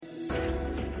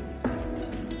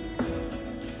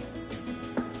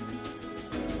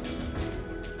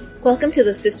Welcome to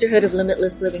the Sisterhood of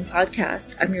Limitless Living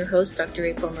podcast. I'm your host, Dr.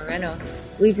 April Moreno.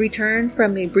 We've returned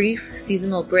from a brief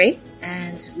seasonal break,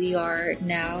 and we are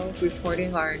now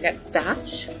reporting our next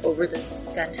batch over the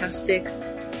fantastic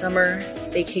summer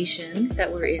vacation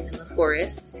that we're in the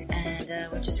forest.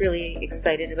 And we're just really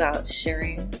excited about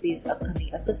sharing these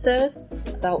upcoming episodes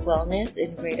about wellness,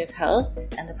 integrative health,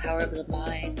 and the power of the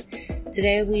mind.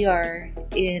 Today we are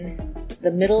in the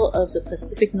middle of the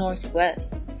Pacific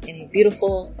Northwest in a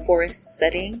beautiful forest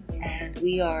setting, and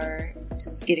we are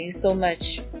just getting so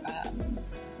much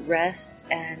rest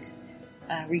and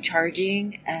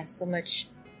recharging and so much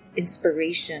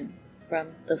inspiration from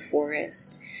the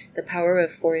forest. The power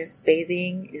of forest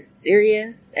bathing is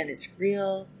serious and it's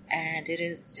real, and it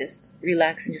is just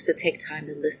relaxing just to take time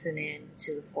to listen in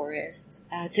to the forest.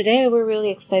 Today we're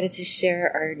really excited to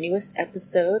share our newest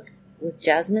episode with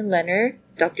Jasmine Leonard,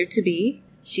 Dr. To Be.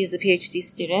 She's a PhD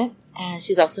student, and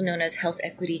she's also known as Health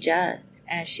Equity Jazz.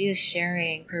 And she is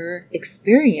sharing her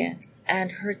experience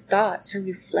and her thoughts, her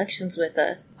reflections with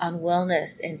us on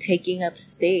wellness and taking up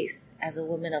space as a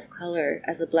woman of color,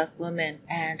 as a Black woman,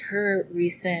 and her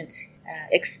recent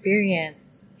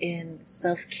experience in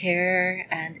self-care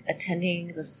and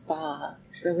attending the spa.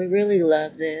 So we really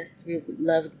love this. We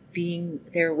love being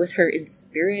there with her in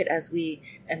spirit as we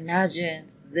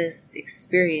imagined this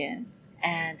experience.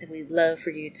 And we'd love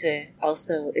for you to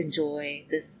also enjoy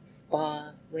this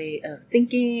spa way of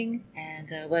thinking, and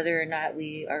whether or not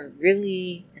we are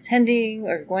really attending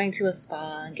or going to a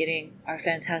spa and getting our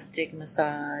fantastic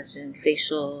massage and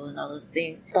facial and all those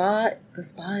things. The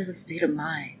spa is a state of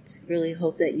mind. Really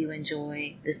hope that you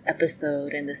enjoy this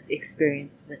episode and this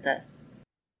experience with us.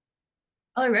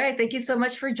 All right. Thank you so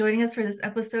much for joining us for this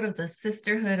episode of the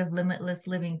Sisterhood of Limitless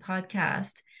Living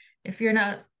podcast. If you're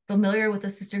not familiar with the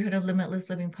Sisterhood of Limitless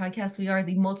Living podcast, we are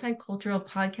the multicultural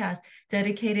podcast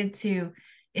dedicated to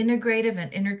integrative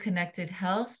and interconnected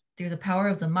health through the power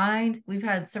of the mind. We've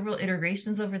had several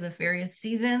iterations over the various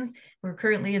seasons. We're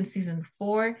currently in season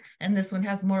 4, and this one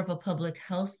has more of a public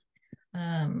health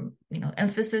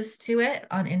emphasis to it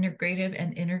on integrative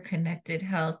and interconnected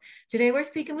health. Today, we're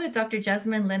speaking with Dr.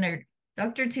 Jasmine Leonard,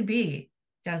 Dr. To Be,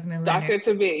 Jasmine Leonard. Dr.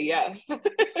 To Be, yes.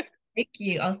 Thank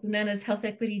you. Also known as Health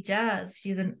Equity Jazz.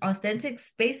 She's an authentic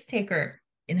space taker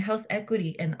in health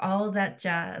equity and all that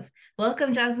jazz.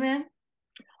 Welcome, Jasmine.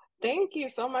 Thank you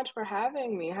so much for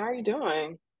having me. How are you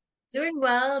doing? Doing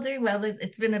well.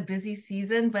 It's been a busy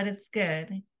season, but it's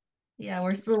good. Yeah,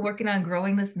 we're still working on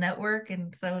growing this network,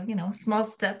 and so, small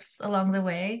steps along the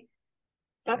way.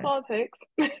 That's all it takes.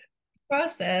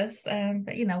 Process.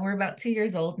 But we're about 2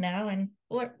 years old now, and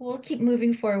we'll keep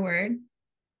moving forward.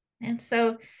 And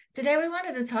so today we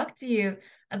wanted to talk to you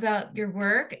about your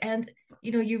work. And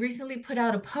you recently put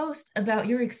out a post about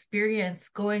your experience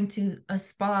going to a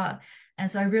spa. And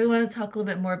so I really want to talk a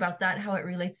little bit more about that, how it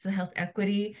relates to health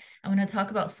equity. I want to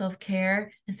talk about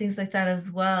self-care and things like that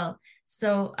as well.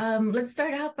 So let's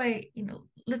start out by,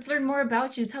 let's learn more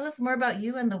about you. Tell us more about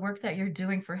you and the work that you're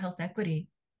doing for health equity.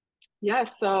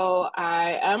 Yes, so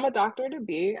I am a Dr. To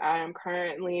Be. I am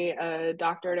currently a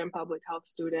doctorate in public health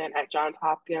student at Johns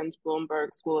Hopkins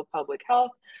Bloomberg School of Public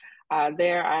Health.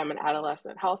 There, I am an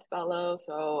adolescent health fellow,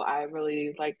 so I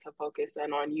really like to focus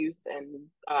in on youth and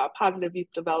positive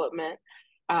youth development.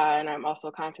 And I'm also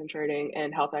concentrating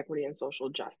in health equity and social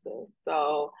justice.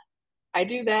 So I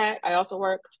do that. I also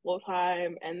work full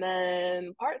time, and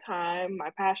then part time, my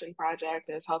passion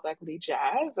project is Health Equity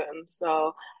Jazz. And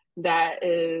so that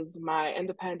is my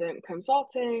independent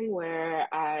consulting where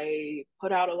I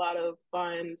put out a lot of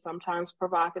fun, sometimes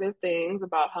provocative things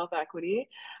about health equity.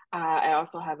 I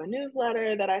also have a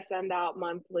newsletter that I send out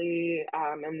monthly.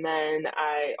 And then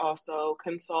I also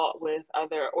consult with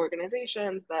other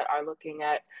organizations that are looking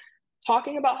at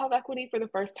talking about health equity for the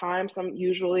first time, some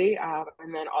usually.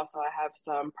 And then also I have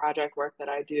some project work that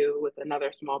I do with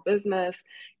another small business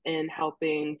in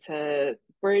helping to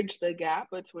bridge the gap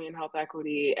between health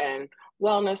equity and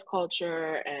wellness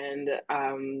culture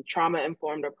and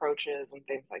trauma-informed approaches and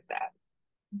things like that.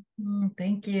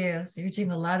 Thank you. So you're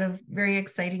doing a lot of very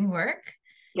exciting work.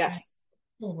 Yes.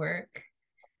 Work.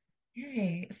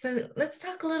 Okay, so let's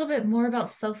talk a little bit more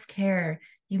about self-care.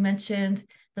 You mentioned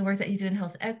the work that you do in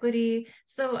health equity.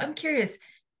 So I'm curious,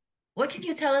 what can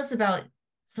you tell us about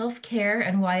self-care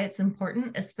and why it's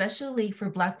important, especially for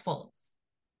Black folks?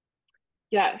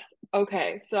 Yes.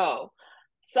 Okay. So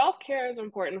self-care is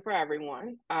important for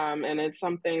everyone. And it's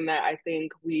something that I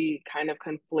think we kind of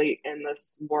conflate in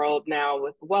this world now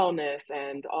with wellness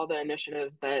and all the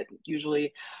initiatives that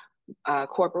usually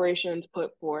corporations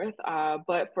put forth.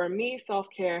 But for me,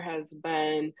 self-care has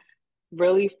been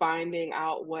really finding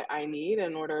out what I need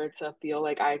in order to feel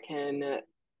like I can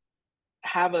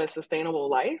have a sustainable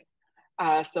life.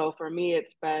 So for me,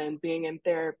 it's been being in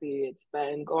therapy, it's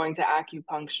been going to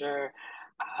acupuncture,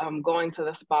 going to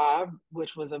the spa,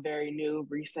 which was a very new,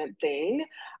 recent thing,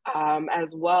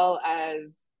 as well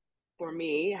as for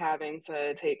me having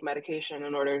to take medication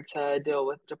in order to deal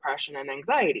with depression and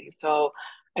anxiety. So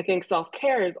I think self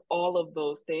care is all of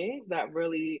those things that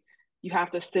really you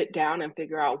have to sit down and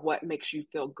figure out what makes you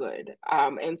feel good.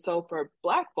 And so for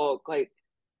Black folk, like,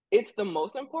 it's the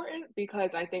most important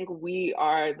because I think we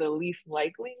are the least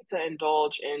likely to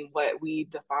indulge in what we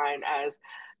define as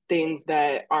things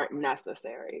that aren't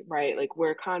necessary, right? Like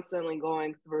we're constantly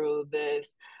going through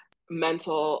this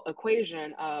mental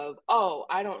equation of, oh,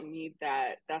 I don't need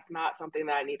that. That's not something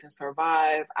that I need to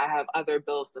survive. I have other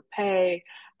bills to pay.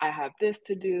 I have this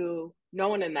to do. No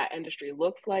one in that industry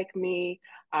looks like me.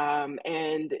 And,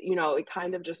 it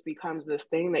kind of just becomes this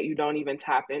thing that you don't even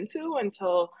tap into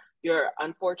until you're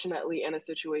unfortunately in a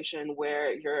situation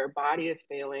where your body is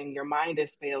failing, your mind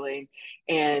is failing,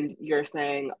 and you're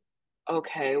saying,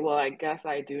 okay, well, I guess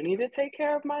I do need to take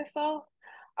care of myself.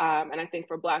 And I think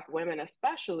for Black women,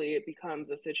 especially, it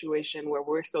becomes a situation where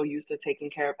we're so used to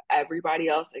taking care of everybody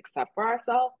else except for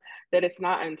ourselves that it's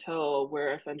not until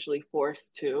we're essentially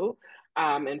forced to.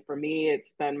 And for me,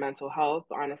 it's been mental health,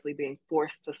 honestly, being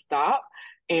forced to stop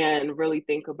and really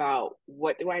think about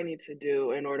what do I need to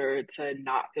do in order to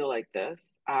not feel like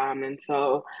this. And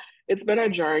so it's been a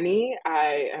journey.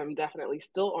 I am definitely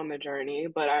still on the journey,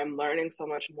 but I'm learning so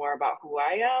much more about who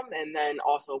I am and then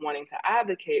also wanting to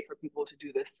advocate for people to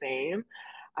do the same.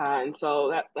 And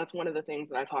so that's one of the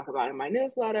things that I talk about in my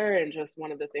newsletter, and just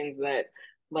one of the things that,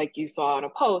 like you saw in a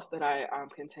post, that I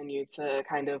continue to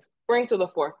kind of bring to the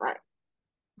forefront.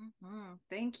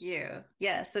 Thank you.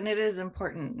 Yes, and it is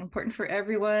important for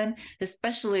everyone,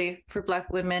 especially for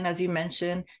Black women, as you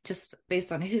mentioned, just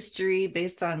based on history,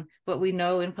 based on what we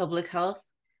know in public health,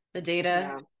 the data.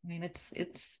 Yeah, I mean,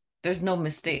 there's no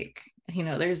mistake.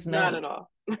 There's not no, at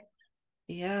all.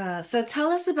 yeah. So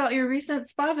tell us about your recent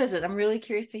spa visit. I'm really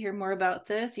curious to hear more about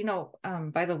this.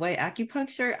 By the way,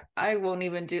 acupuncture, I won't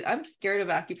even do, I'm scared of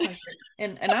acupuncture,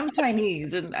 and I'm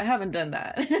Chinese and I haven't done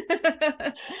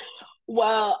that.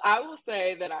 Well, I will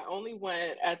say that I only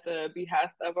went at the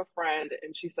behest of a friend,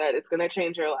 and she said it's going to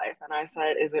change your life. And I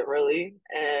said, "Is it really?"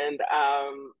 And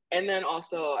then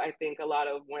also, I think a lot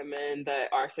of women that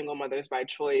are single mothers by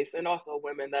choice, and also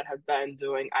women that have been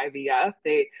doing IVF,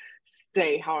 they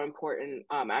say how important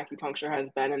acupuncture has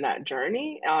been in that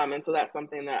journey. And so that's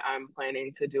something that I'm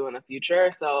planning to do in the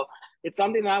future. So it's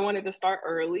something that I wanted to start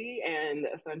early and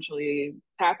essentially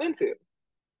tap into.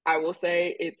 I will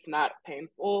say it's not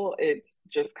painful. It's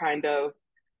just kind of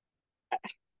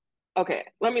okay.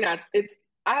 Let me not.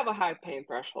 I have a high pain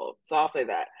threshold, so I'll say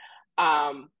that.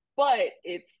 But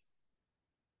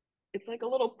it's like a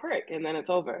little prick, and then it's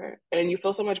over, and you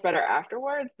feel so much better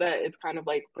afterwards. That it's kind of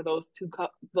like for those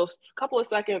couple of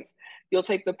seconds, you'll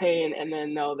take the pain, and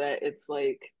then know that it's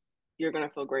like you're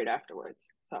gonna feel great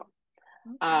afterwards. So,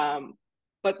 Okay. um,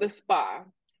 but the spa.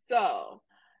 So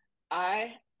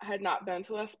I had not been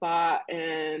to a spa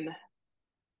in,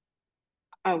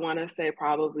 I want to say,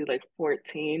 probably like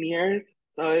 14 years.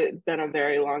 So it's been a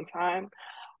very long time.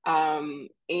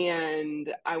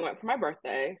 And I went for my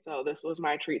birthday. So this was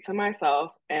my treat to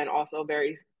myself, and also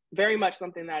very, very much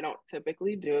something that I don't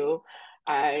typically do.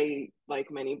 I,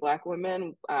 like many Black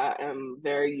women, am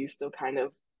very used to kind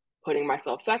of putting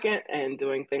myself second and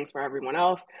doing things for everyone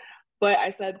else. But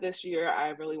I said this year, I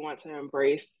really want to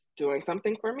embrace doing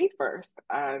something for me first.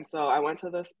 And so I went to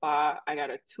the spa. I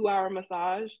got a 2 hour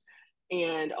massage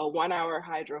and a 1 hour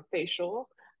hydrofacial,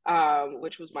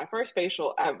 which was my first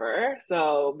facial ever.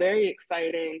 So very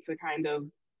exciting to kind of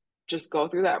just go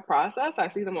through that process. I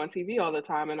see them on TV all the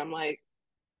time, and I'm like,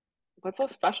 what's so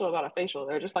special about a facial?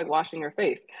 They're just like washing your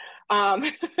face. Um,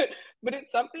 but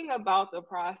it's something about the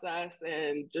process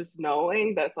and just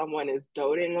knowing that someone is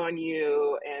doting on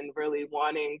you and really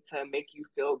wanting to make you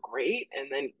feel great.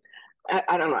 And then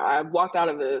I don't know, I walked out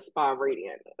of the spa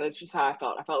radiant. That's just how I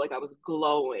felt. I felt like I was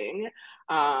glowing.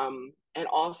 And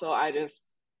also,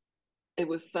 it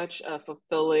was such a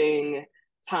fulfilling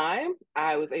time.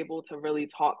 I was able to really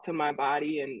talk to my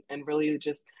body and really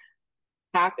just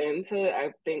tap into,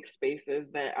 I think, spaces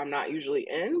that I'm not usually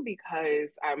in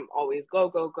because I'm always go,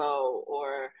 go, go,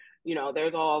 or,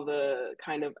 there's all the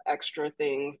kind of extra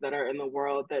things that are in the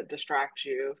world that distract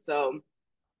you. So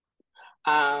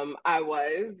I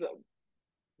was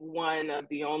one of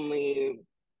the only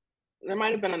there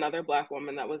might have been another Black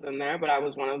woman that was in there, but I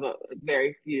was one of the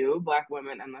very few Black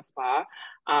women in the spa,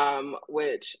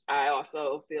 which I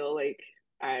also feel like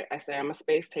I say I'm a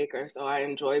space taker. So I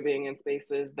enjoy being in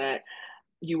spaces that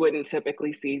you wouldn't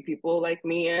typically see people like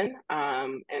me in.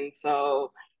 And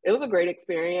so it was a great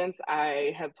experience.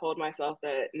 I have told myself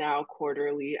that now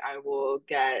quarterly I will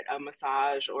get a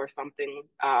massage or something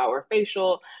or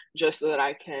facial just so that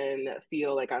I can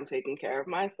feel like I'm taking care of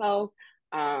myself.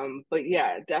 But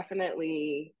yeah,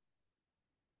 definitely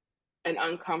an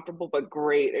uncomfortable but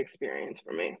great experience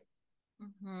for me.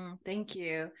 Thank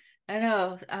you. I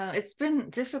know it's been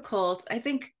difficult. I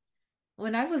think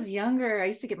when I was younger, I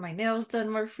used to get my nails done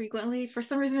more frequently. For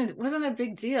some reason, it wasn't a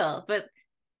big deal. But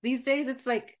these days, it's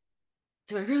like,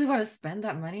 do I really want to spend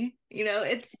that money?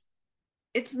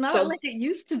 It's not So like it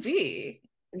used to be.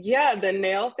 yeah, the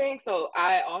nail thing. So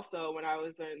I also, when I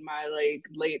was in my like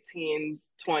late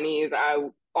teens, 20s, I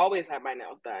always had my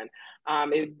nails done.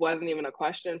 It wasn't even a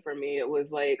question for me. It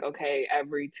was like, okay,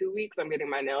 every 2 weeks I'm getting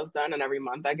my nails done, and every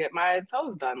month I get my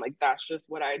toes done. Like that's just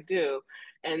what I do.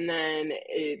 And then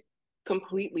it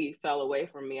completely fell away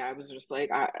from me. I was just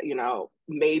like,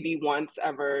 maybe once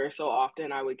ever so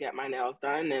often I would get my nails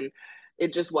done, and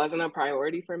it just wasn't a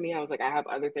priority for me. I was like, I have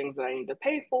other things that I need to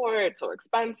pay for. It's so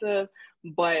expensive.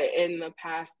 But in the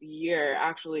past year,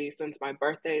 actually, since my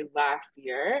birthday last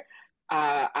year,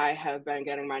 I have been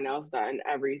getting my nails done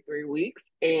every 3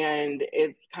 weeks. And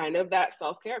it's kind of that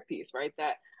self care piece, right?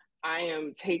 That I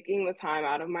am taking the time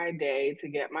out of my day to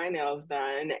get my nails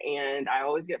done. And I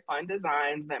always get fun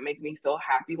designs that make me feel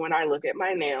happy when I look at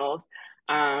my nails.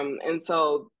 And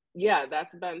so, yeah,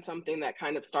 that's been something that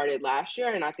kind of started last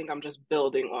year. And I think I'm just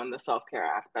building on the self care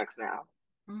aspects now.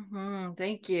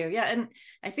 Thank you. Yeah, and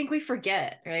I think we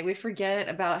forget, right? We forget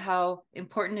about how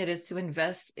important it is to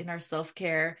invest in our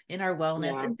self-care, in our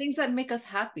wellness, Yeah. and things that make us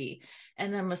happy.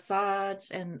 And the massage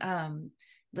and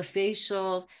the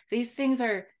facials, these things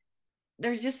are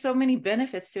there's just so many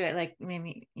benefits to it. Like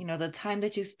maybe, the time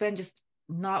that you spend just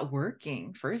not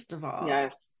working, first of all,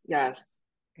 Yes. Yes.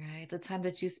 right? The time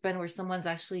that you spend where someone's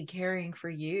actually caring for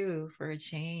you for a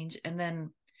change. And then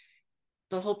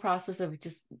the whole process of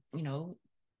just,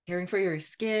 caring for your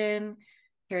skin,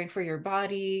 caring for your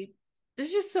body.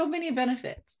 There's just so many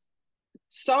benefits.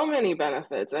 So many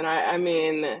benefits. And I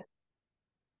mean,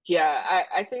 yeah,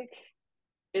 I think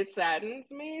it saddens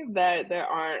me that there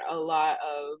aren't a lot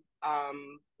of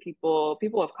people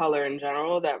of color in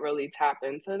general that really tap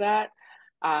into that.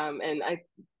 And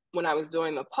when I was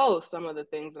doing the post, some of the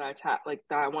things that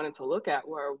I wanted to look at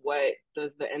were what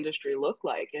does the industry look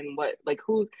like, and what like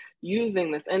who's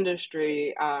using this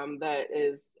industry that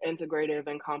is integrative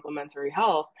and complementary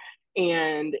health,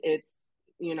 and it's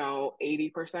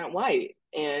 80% white,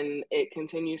 and it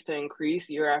continues to increase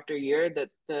year after year. That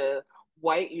the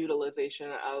white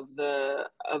utilization of the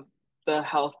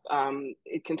health,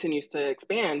 it continues to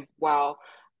expand, while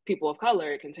people of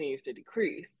color, it continues to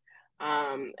decrease.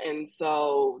 And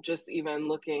so just even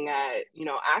looking at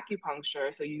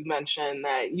acupuncture. So you mentioned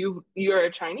that you're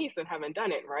Chinese and haven't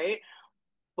done it, right?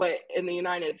 But in the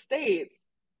United States,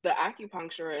 the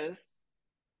acupuncturist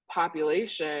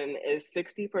population is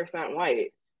 60%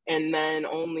 white, and then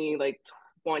only like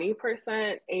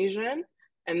 20% Asian,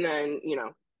 and then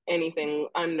anything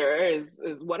under is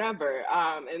whatever.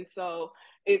 And so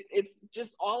it's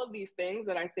just all of these things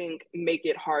that I think make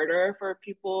it harder for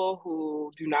people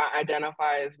who do not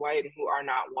identify as white and who are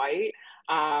not white,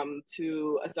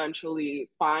 to essentially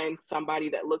find somebody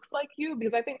that looks like you,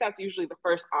 because I think that's usually the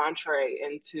first entree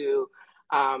into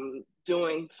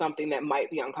doing something that might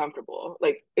be uncomfortable.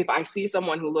 Like if I see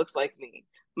someone who looks like me,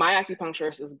 my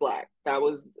acupuncturist is Black. That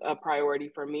was a priority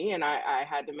for me, and I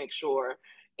had to make sure.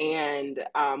 And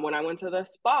when I went to the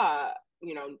spa,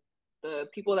 the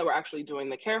people that were actually doing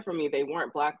the care for me, they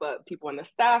weren't Black, but people in the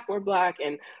staff were Black.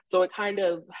 And so it kind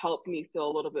of helped me feel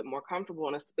a little bit more comfortable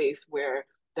in a space where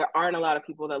there aren't a lot of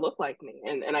people that look like me.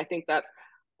 And I think that's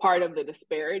part of the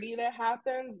disparity that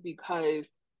happens,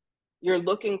 because you're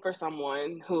looking for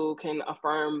someone who can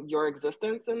affirm your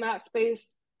existence in that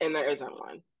space, and there isn't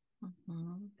one.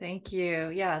 Thank you.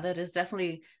 Yeah, that is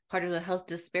definitely part of the health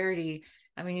disparity.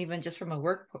 I mean, even just from a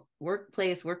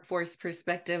workplace, workforce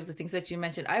perspective, the things that you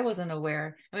mentioned, I wasn't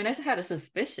aware. I mean, I had a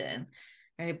suspicion,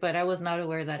 right? But I was not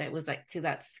aware that it was like to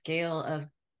that scale of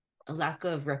a lack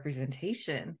of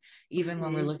representation, even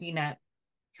when we're Mm-hmm. looking at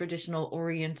traditional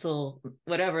Oriental,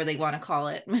 whatever they want to call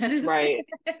it, medicine, Right.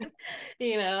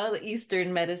 the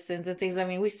Eastern medicines and things. I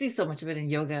mean, we see so much of it in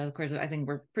yoga. Of course, I think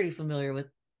we're pretty familiar with,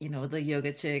 the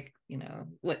yoga chick,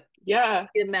 what Yeah.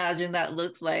 imagine that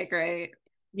looks like, right?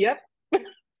 Yep.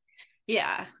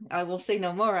 Yeah, I will say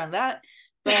no more on that.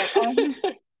 But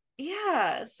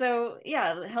yeah, so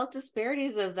yeah, the health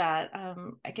disparities of that.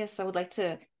 I guess I would like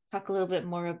to talk a little bit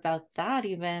more about that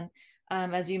even.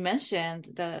 As you mentioned,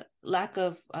 the lack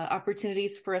of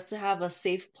opportunities for us to have a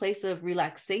safe place of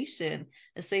relaxation,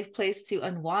 a safe place to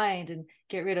unwind and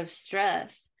get rid of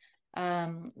stress.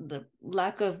 The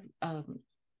lack of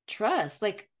trust,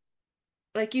 like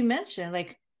you mentioned,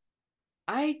 like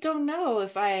I don't know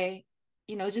if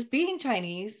just being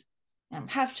Chinese, I'm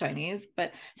half Chinese,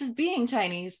 but just being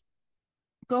Chinese,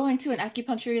 going to an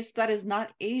acupuncturist that is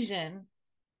not Asian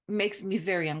makes me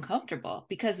very uncomfortable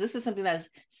because this is something that is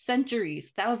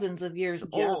centuries, thousands of years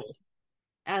Yes, old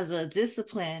as a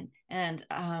discipline. And,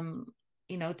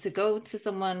 to go to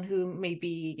someone who may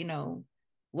be,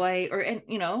 white or, and,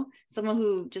 someone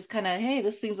who just kind of, hey,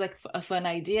 this seems like a fun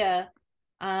idea.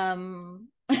 That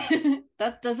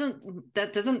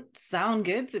doesn't sound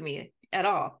good to me at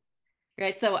all.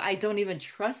 Right. So I don't even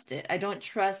trust it. I don't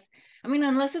trust, I mean,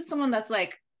 unless it's someone that's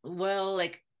well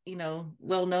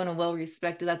known and well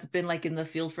respected, that's been like in the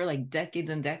field for like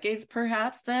decades and decades,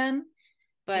 perhaps then.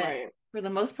 But right. for the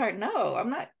most part, no,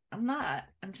 I'm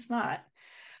just not.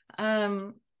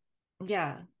 Um,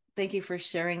 yeah. Thank you for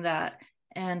sharing that.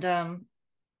 And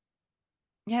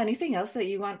yeah, anything else that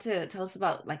you want to tell us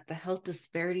about like the health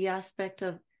disparity aspect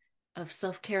of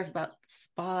self-care, about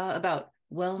spa, about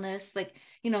wellness? Like,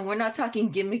 we're not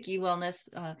talking gimmicky wellness.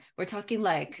 We're talking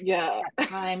like just Yeah. that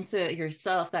time to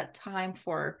yourself, that time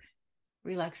for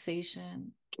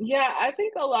relaxation. Yeah, I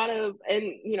think a lot of,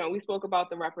 and we spoke about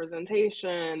the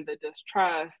representation, the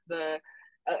distrust,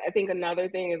 I think another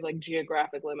thing is like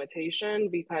geographic limitation,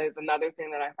 because another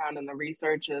thing that I found in the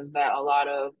research is that a lot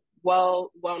of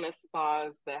wellness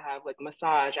spas that have like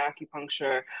massage,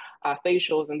 acupuncture,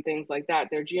 facials, and things like that,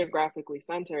 they're geographically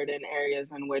centered in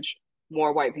areas in which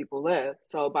more white people live.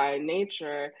 So by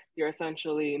nature, you're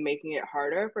essentially making it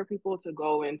harder for people to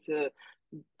go into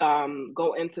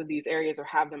these areas or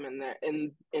have them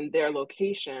in their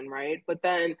location, right? But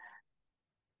then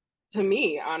to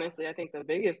me, honestly, I think the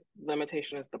biggest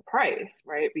limitation is the price,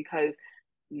 right? Because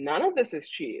none of this is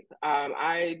cheap.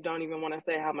 I don't even want to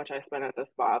say how much I spent at the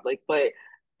spa, like, but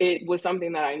it was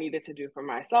something that I needed to do for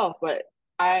myself. But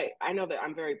I know that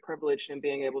I'm very privileged in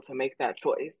being able to make that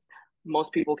choice.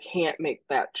 Most people can't make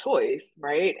that choice,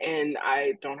 right? And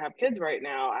I don't have kids right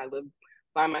now. I live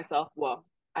by myself. Well,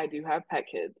 I do have pet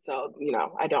kids, so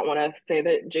I don't want to say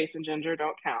that Jason Ginger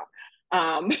don't count.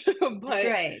 That's But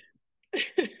right.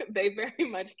 they very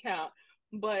much count.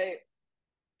 But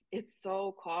it's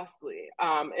so costly.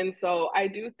 And so I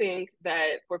do think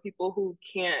that for people who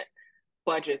can't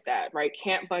budget that, right?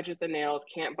 Can't budget the nails,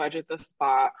 can't budget the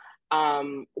spa.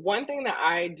 One thing that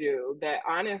I do that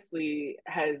honestly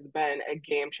has been a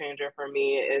game changer for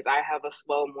me is I have a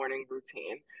slow morning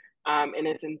routine. And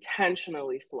it's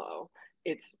intentionally slow.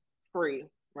 It's free,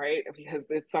 right? Because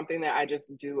it's something that I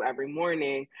just do every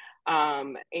morning.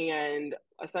 And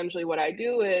essentially what I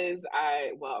do is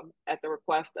well, at the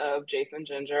request of Jason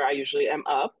Ginger, I usually am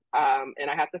up, and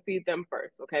I have to feed them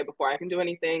first. Okay. Before I can do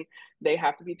anything, they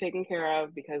have to be taken care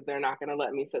of because they're not going to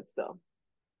let me sit still.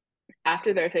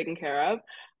 After they're taken care of,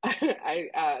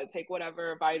 I take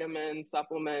whatever vitamins,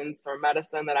 supplements, or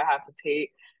medicine that I have to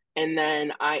take. And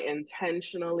then I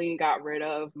intentionally got rid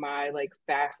of my like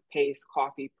fast paced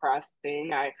coffee press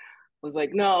thing. I was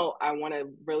like, no, I want to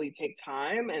really take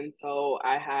time. And so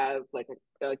I have like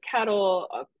a kettle,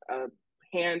 a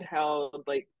handheld,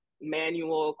 like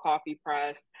manual coffee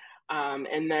press.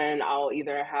 And then I'll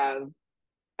either have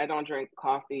I don't drink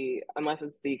coffee unless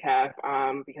it's decaf,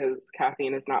 because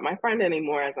caffeine is not my friend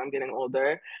anymore as I'm getting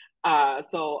older.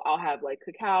 So I'll have like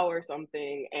cacao or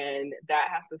something, and that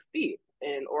has to steep,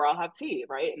 or I'll have tea,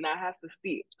 right? And that has to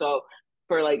steep. So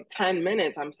for like 10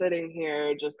 minutes, I'm sitting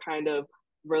here just kind of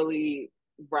really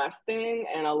resting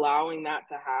and allowing that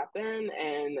to happen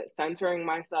and centering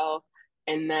myself.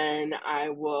 And then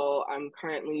I'm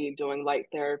currently doing light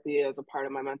therapy as a part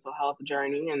of my mental health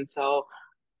journey. And so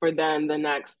for then the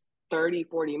next 30,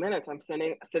 40 minutes, I'm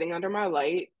sitting under my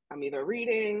light. I'm either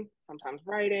reading, sometimes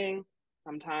writing,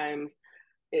 sometimes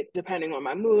depending on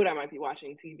my mood, I might be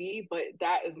watching TV, but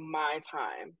that is my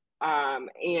time.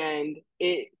 And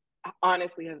it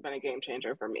honestly has been a game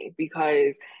changer for me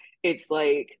because it's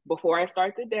like before I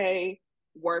start the day,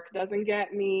 work doesn't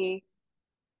get me.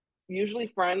 Usually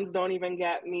friends don't even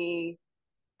get me.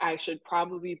 I should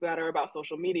probably be better about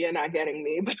social media not getting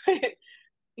me, but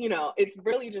it's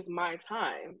really just my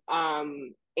time.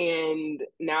 And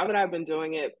now that I've been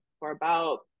doing it for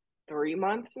about 3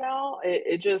 months now,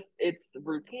 it's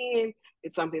routine.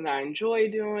 It's something that I enjoy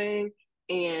doing.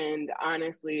 And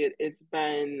honestly, it's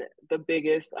been the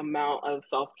biggest amount of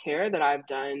self-care that I've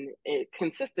done it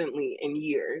consistently in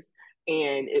years.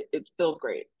 And it feels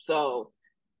great. So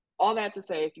all that to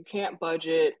say, if you can't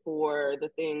budget for the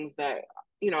things that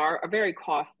are very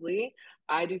costly,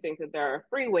 I do think that there are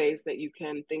free ways that you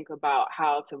can think about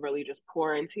how to really just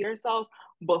pour into yourself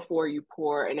before you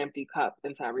pour an empty cup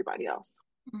into everybody else.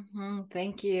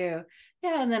 Thank you.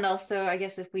 Yeah, and then also, I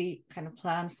guess if we kind of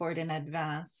plan for it in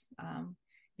advance,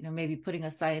 maybe putting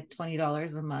aside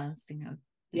 $20 a month,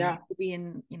 Yeah, maybe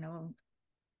in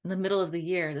the middle of the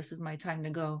year, this is my time to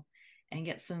go and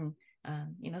get some,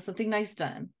 something nice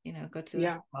done. Go to a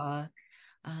yeah, spa.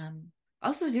 Um,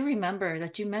 Also, do remember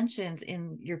that you mentioned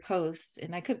in your post,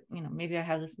 and I could, maybe I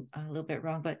have this a little bit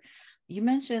wrong, but you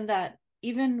mentioned that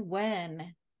even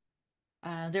when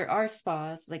there are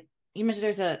spas, like you mentioned,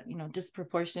 there's a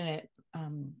disproportionate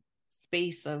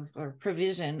space of or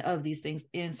provision of these things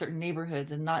in certain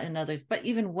neighborhoods and not in others. But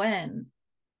even when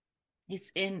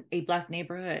it's in a Black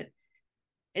neighborhood,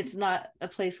 it's not a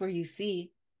place where you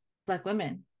see Black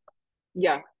women.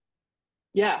 yeah.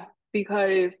 Yeah,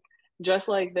 because just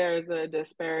like there's a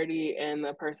disparity in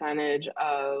the percentage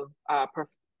of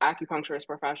acupuncturist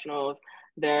professionals,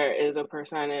 there is a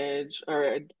percentage or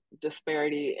a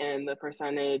disparity in the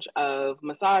percentage of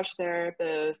massage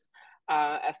therapists,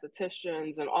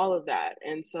 estheticians, and all of that.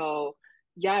 And so,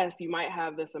 yes, you might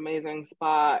have this amazing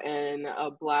spa in a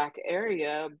Black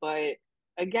area, but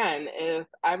again, if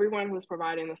everyone who's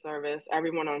providing the service,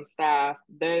 everyone on staff,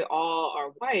 they all are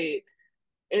white,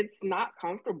 it's not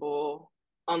comfortable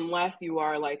unless you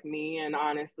are like me and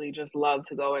honestly just love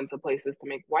to go into places to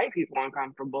make white people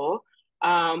uncomfortable.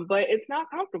 But it's not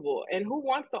comfortable. And who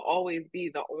wants to always be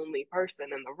the only person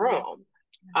in the Yeah. room?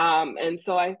 And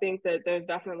so I think that there's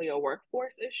definitely a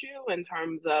workforce issue in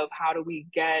terms of how do we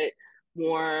get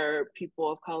more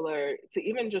people of color to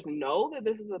even just know that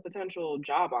this is a potential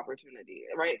job opportunity,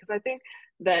 right? Because I think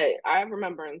that I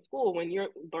remember in school when you're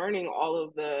learning all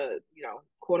of the,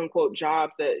 quote unquote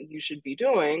jobs that you should be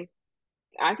doing,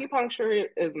 acupuncture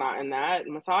is not in that,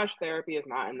 massage therapy is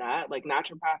not in that, like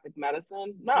naturopathic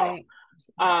medicine, no. Right.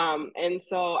 Right. And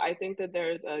so I think that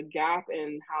there's a gap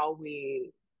in how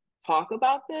we talk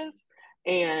about this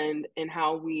and in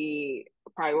how we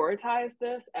prioritize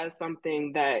this as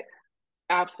something that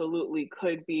absolutely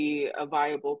could be a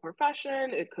viable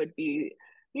profession. It could be,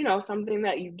 something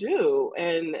that you do.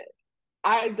 And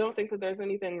I don't think that there's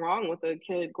anything wrong with a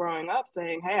kid growing up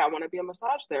saying, "Hey, I want to be a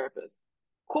massage therapist."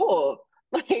 Cool.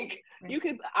 Like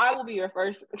Right. I will be your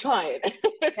first client.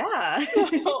 Yeah.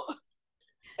 So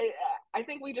I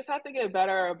think we just have to get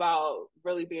better about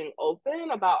really being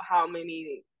open about how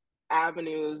many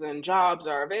avenues and jobs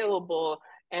are available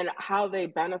and how they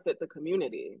benefit the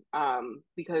community.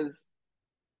 Because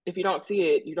if you don't see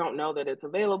it, you don't know that it's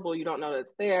available, you don't know that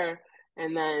it's there,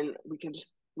 and then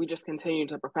we just continue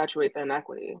to perpetuate the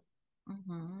inequity.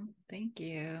 Thank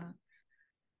you.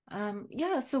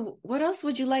 Yeah, so what else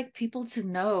would you like people to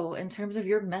know in terms of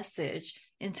your message,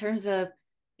 in terms of,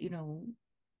 you know,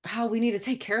 how we need to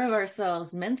take care of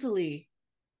ourselves mentally,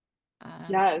 and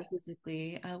Yes.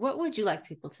 physically? What would you like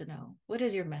people to know? What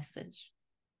is your message?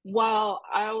 Well,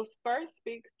 I'll first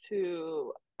speak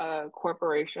to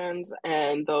corporations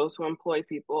and those who employ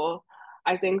people.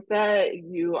 I think that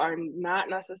you are not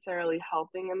necessarily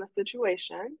helping in the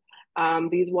situation.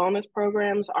 These wellness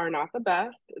programs are not the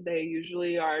best. They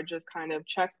usually are just kind of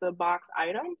check the box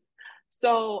items.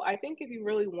 So I think if you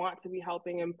really want to be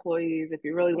helping employees, if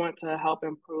you really want to help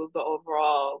improve the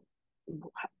overall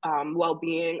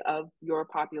well-being of your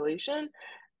population,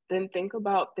 then think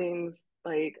about things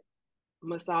like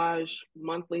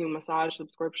monthly massage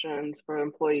subscriptions for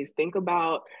employees. Think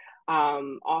about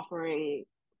offering,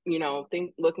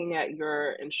 looking at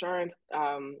your insurance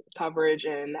coverage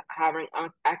and having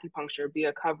acupuncture be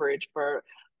a coverage for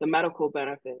the medical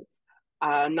benefits.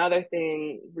 Another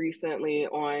thing recently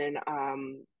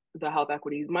on the Health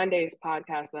Equity Mondays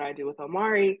podcast that I do with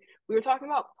Omari, we were talking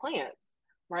about plants,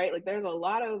 right? Like there's a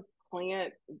lot of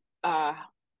plant uh,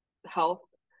 health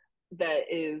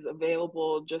that is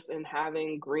available just in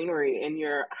having greenery in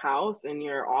your house, in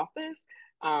your office.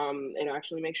 It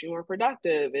actually makes you more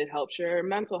productive. It helps your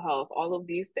mental health, all of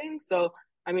these things. So,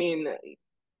 I mean,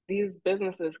 these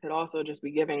businesses could also just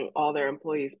be giving all their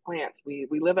employees plants. We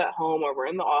live at home or we're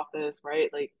in the office, right?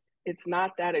 Like it's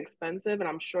not that expensive, and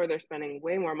I'm sure they're spending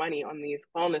way more money on these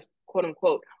wellness, quote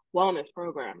unquote, wellness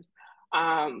programs.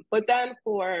 But then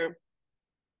for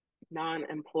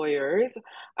non-employers,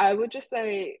 I would just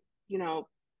say,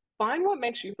 find what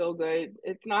makes you feel good.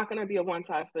 It's not going to be a one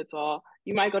size fits all.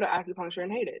 You might go to acupuncture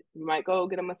and hate it. You might go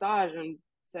get a massage and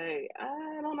say,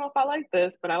 I don't know if I like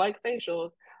this, but I like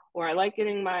facials, or I like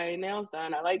getting my nails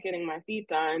done, I like getting my feet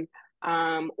done.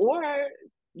 Or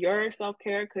your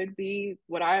self-care could be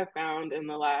what I have found in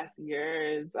the last year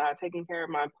is taking care of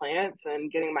my plants and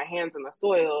getting my hands in the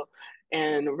soil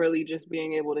and really just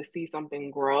being able to see something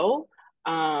grow.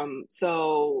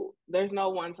 So there's no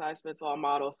one size fits all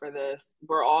model for this.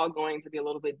 We're all going to be a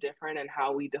little bit different in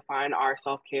how we define our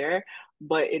self-care,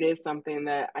 but it is something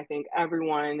that I think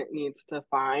everyone needs to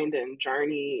find and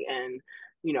journey and,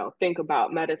 think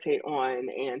about, meditate on,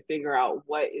 and figure out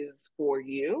what is for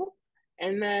you.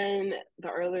 And then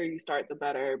the earlier you start, the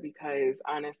better, because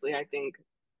honestly, I think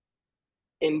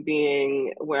in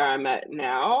being where I'm at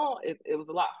now, it was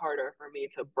a lot harder for me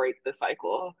to break the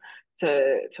cycle,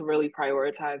 to really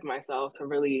prioritize myself, to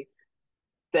really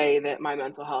say that my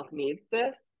mental health needs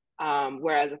this.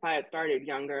 Whereas if I had started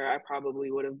younger, I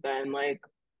probably would have been like,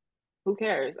 who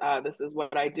cares? This is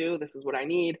what I do. This is what I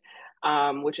need,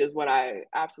 which is what I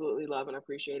absolutely love and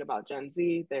appreciate about Gen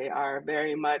Z. They are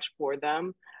very much for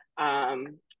them.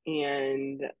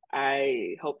 And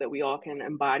I hope that we all can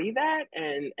embody that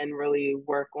and really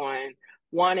work on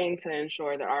wanting to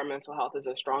ensure that our mental health is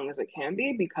as strong as it can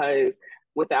be, because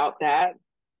without that,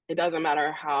 it doesn't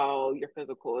matter how your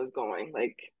physical is going.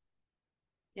 Like,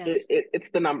 Yes, it's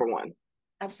the number one.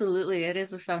 absolutely. It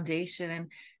is a foundation. And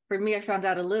for me, I found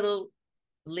out a little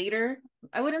later.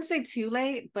 I wouldn't say too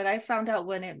late, but I found out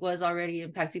when it was already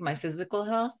impacting my physical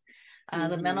health.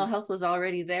 The mental health was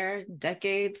already there,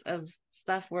 decades of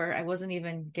stuff where I wasn't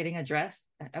even getting addressed.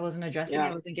 I wasn't addressing it.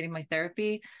 I wasn't getting my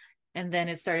therapy. And then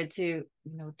it started to,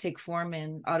 take form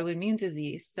in autoimmune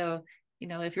disease. So,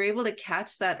 if you're able to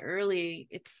catch that early,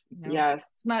 it's,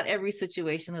 Yes. it's not every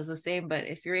situation is the same, but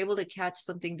if you're able to catch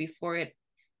something before it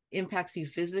impacts you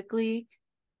physically,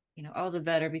 all the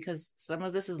better, because some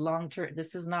of this is long term.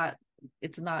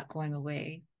 It's not going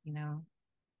away,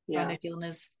 chronic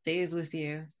illness stays with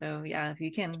you. So yeah, if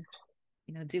you can,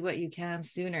 do what you can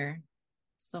sooner,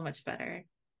 so much better.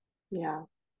 Yeah.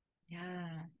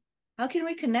 How can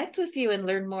we connect with you and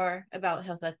learn more about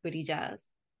Health Equity Jazz?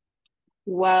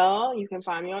 Well, you can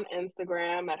find me on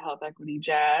Instagram at Health Equity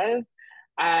Jazz.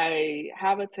 I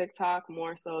have a TikTok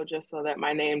more so just so that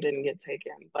my name didn't get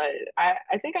taken, but I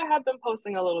think I have been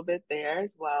posting a little bit there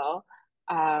as well.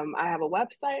 I have a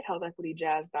website,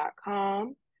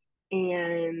 healthequityjazz.com,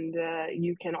 and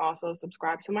you can also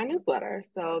subscribe to my newsletter.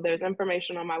 So there's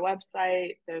information on my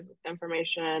website, there's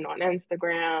information on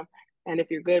Instagram, and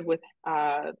if you're good with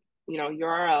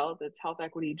URLs, it's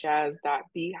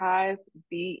healthequityjazz.beehive,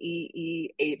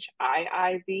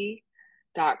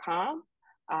 beehiiv.com.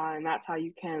 And that's how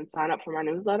you can sign up for my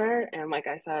newsletter. And like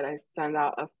I said, I send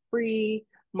out a free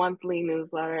monthly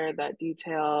newsletter that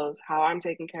details how I'm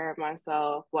taking care of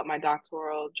myself, what my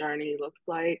doctoral journey looks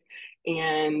like.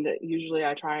 And usually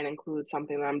I try and include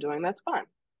something that I'm doing that's fun.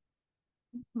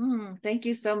 Thank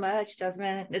you so much,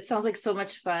 Jasmine. It sounds like so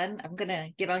much fun. I'm going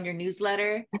to get on your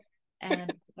newsletter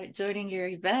and start joining your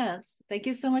events. Thank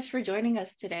you so much for joining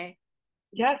us today.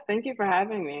 Yes, thank you for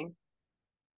having me.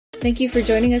 Thank you for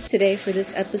joining us today for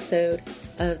this episode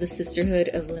of the Sisterhood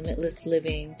of Limitless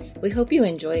Living. We hope you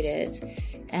enjoyed it.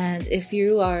 And if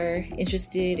you are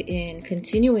interested in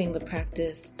continuing the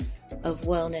practice of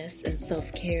wellness and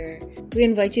self-care, we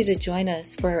invite you to join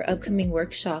us for our upcoming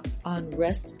workshop on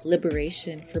rest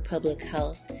liberation for public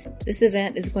health. This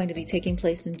event is going to be taking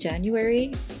place in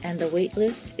January, and the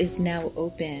waitlist is now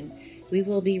open. We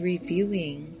will be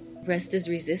reviewing Rest is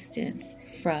Resistance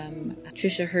from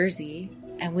Trisha Hersey,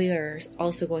 and we are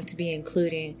also going to be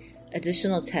including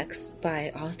additional texts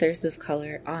by authors of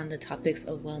color on the topics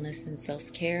of wellness and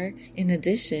self-care, in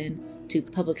addition to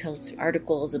public health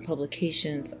articles and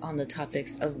publications on the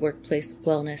topics of workplace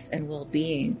wellness and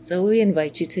well-being. So we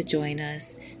invite you to join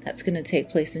us. That's going to take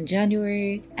place in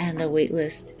January, and the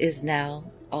waitlist is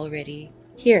now already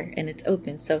here and it's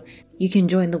open. So you can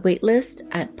join the waitlist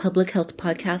at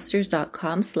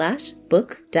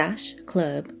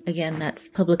publichealthpodcasters.com/book-club. Again, that's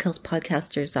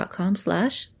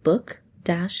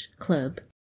publichealthpodcasters.com/book-club.